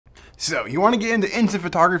So you want to get into instant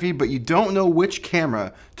photography, but you don't know which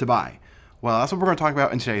camera to buy. Well, that's what we're going to talk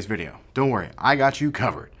about in today's video. Don't worry, I got you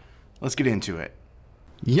covered. Let's get into it.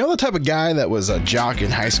 You know the type of guy that was a jock in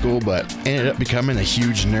high school but ended up becoming a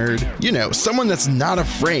huge nerd? You know, someone that's not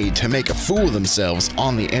afraid to make a fool of themselves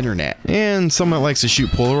on the internet. And someone that likes to shoot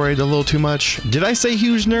Polaroid a little too much. Did I say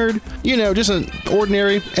huge nerd? You know, just an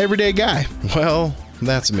ordinary, everyday guy. Well,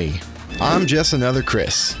 that's me. I'm just another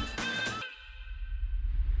Chris.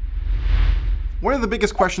 One of the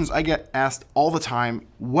biggest questions I get asked all the time,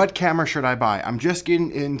 what camera should I buy? I'm just getting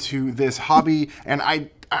into this hobby and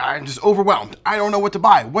I'm just overwhelmed. I don't know what to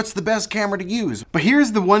buy. What's the best camera to use? But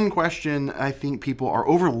here's the one question I think people are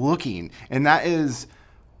overlooking, and that is,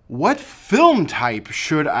 what film type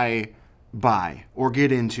should I buy or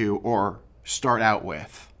get into or start out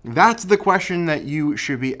with? That's the question that you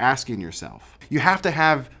should be asking yourself. You have to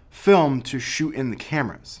have film to shoot in the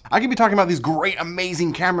cameras. I could be talking about these great,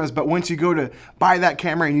 amazing cameras, but once you go to buy that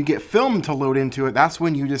camera and you get film to load into it, that's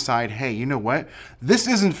when you decide, hey, you know what? This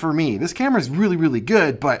isn't for me. This camera is really, really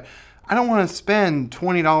good, but I don't want to spend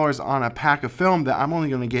 $20 on a pack of film that I'm only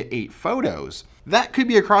going to get 8 photos. That could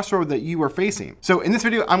be a crossroad that you are facing. So in this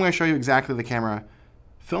video, I'm going to show you exactly the camera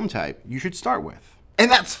film type you should start with.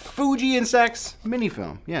 And that's Fuji Instax Mini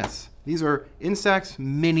Film. Yes, these are Instax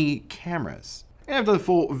Mini cameras. And I've done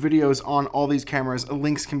full videos on all these cameras.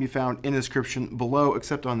 Links can be found in the description below,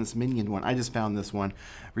 except on this Minion one. I just found this one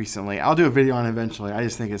recently. I'll do a video on it eventually. I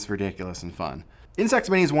just think it's ridiculous and fun. Instax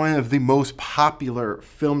Mini is one of the most popular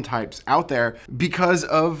film types out there because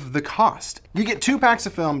of the cost. You get 2 packs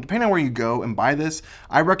of film, depending on where you go and buy this.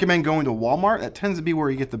 I recommend going to Walmart. That tends to be where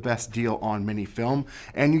you get the best deal on mini film.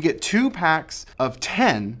 And you get 2 packs of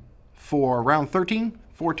 10 for around $14.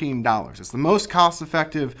 It's the most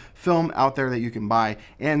cost-effective film out there that you can buy,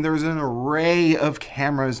 and there's an array of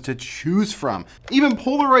cameras to choose from. Even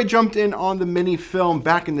Polaroid jumped in on the mini film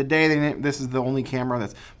back in the day. This is the only camera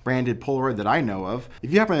that's branded Polaroid that I know of.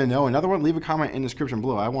 If you happen to know another one, leave a comment in the description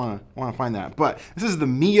below. I want to find that. But this is the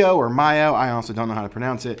Mio or Mio. I also don't know how to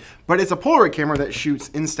pronounce it, but it's a Polaroid camera that shoots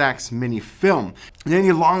Instax Mini film. And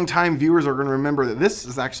any longtime viewers are going to remember that this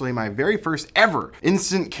is actually my very first ever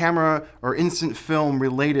instant camera or instant film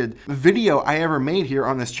related video I ever made here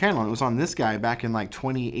on this channel. It was on this guy back in like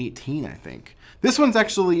 2018, I think. This one's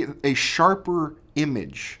actually a sharper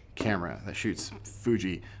image camera that shoots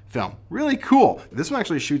Fuji film. Really cool. This one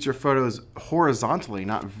actually shoots your photos horizontally,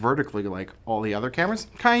 not vertically like all the other cameras.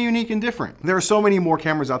 Kind of unique and different. There are so many more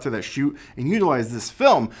cameras out there that shoot and utilize this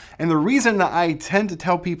film. And the reason that I tend to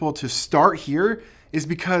tell people to start here is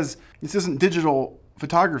because this isn't digital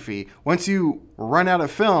photography. Once you run out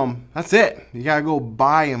of film, that's it. You gotta go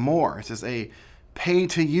buy more. It's just a pay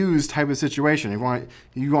to use type of situation. If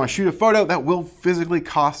you want to shoot a photo, that will physically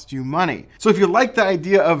cost you money. So if you like the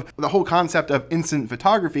idea of the whole concept of instant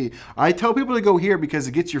photography, I tell people to go here because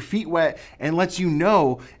it gets your feet wet and lets you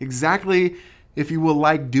know exactly if you will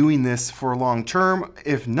like doing this for long term.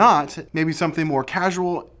 If not, maybe something more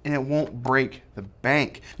casual and it won't break the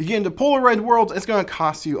bank. You get into Polaroid world, it's gonna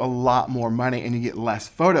cost you a lot more money and you get less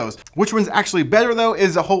photos. Which one's actually better though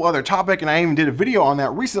is a whole other topic, and I even did a video on that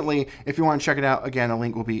recently. If you wanna check it out, again, a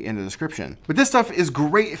link will be in the description. But this stuff is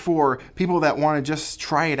great for people that wanna just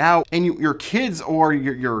try it out, and your kids or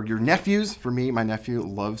your nephews. For me, my nephew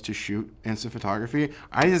loves to shoot instant photography.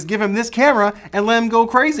 I just give him this camera and let him go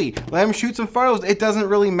crazy. Let him shoot some photos. It doesn't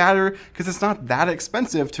really matter because it's not that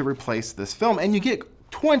expensive to replace this film, and you get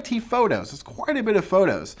 20 photos. It's quite a bit of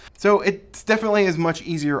photos. So it definitely is much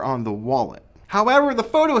easier on the wallet. However, the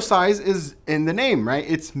photo size is in the name, right?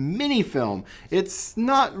 It's mini film. It's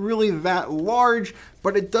not really that large,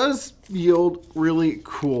 but it does yield really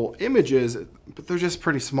cool images, but they're just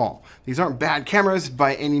pretty small. These aren't bad cameras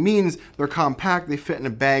by any means. They're compact. They fit in a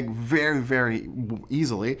bag very, very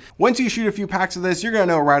easily. Once you shoot a few packs of this, you're gonna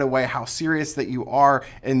know right away how serious that you are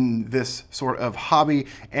in this sort of hobby,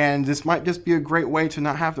 and this might just be a great way to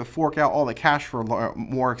not have to fork out all the cash for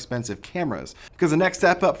more expensive cameras. Because the next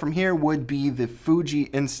step up from here would be the Fuji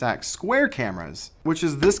Instax Square cameras, which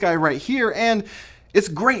is this guy right here, and it's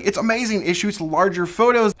great, it's amazing, it shoots larger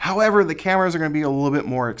photos. However, the cameras are gonna be a little bit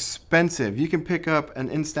more expensive. You can pick up an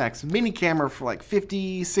Instax mini camera for like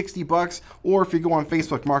 50, 60 bucks, or if you go on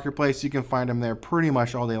Facebook Marketplace, you can find them there pretty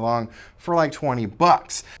much all day long for like 20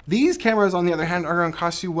 bucks. These cameras, on the other hand, are gonna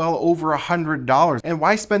cost you well over $100. And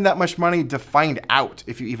why spend that much money to find out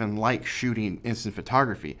if you even like shooting instant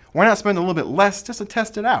photography? Why not spend a little bit less just to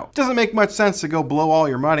test it out? It doesn't make much sense to go blow all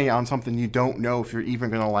your money on something you don't know if you're even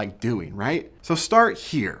gonna like doing, right? So start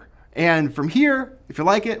here. And from here, if you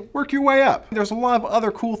like it, work your way up. There's a lot of other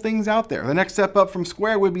cool things out there. The next step up from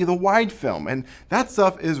square would be the wide film, and that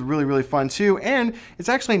stuff is really, really fun too, and it's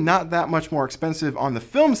actually not that much more expensive on the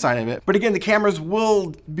film side of it, but again, the cameras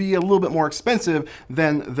will be a little bit more expensive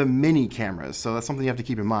than the mini cameras, so that's something you have to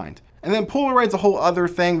keep in mind. And then Polaroid's a whole other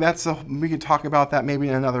thing. We could talk about that maybe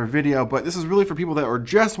in another video, but this is really for people that are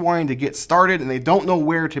just wanting to get started and they don't know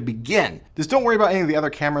where to begin. Just don't worry about any of the other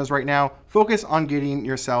cameras right now. Focus on getting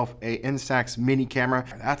yourself a Instax mini camera.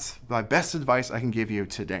 That's my best advice I can give you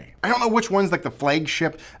today. I don't know which one's like the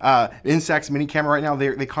flagship Instax mini camera right now.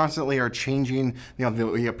 They constantly are changing,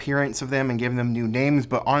 the appearance of them and giving them new names,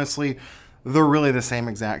 but honestly, they're really the same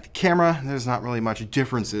exact camera. There's not really much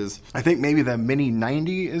differences. I think maybe the Mini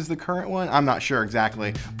 90 is the current one. I'm not sure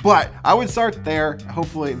exactly, but I would start there.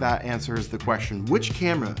 Hopefully that answers the question, which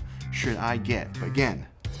camera should I get? But again,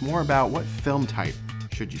 it's more about what film type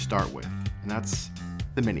should you start with, and that's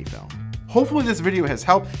the mini film. Hopefully this video has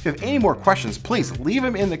helped. If you have any more questions, please leave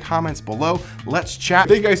them in the comments below. Let's chat.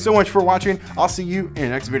 Thank you guys so much for watching. I'll see you in the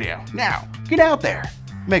next video. Now, get out there,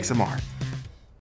 make some art.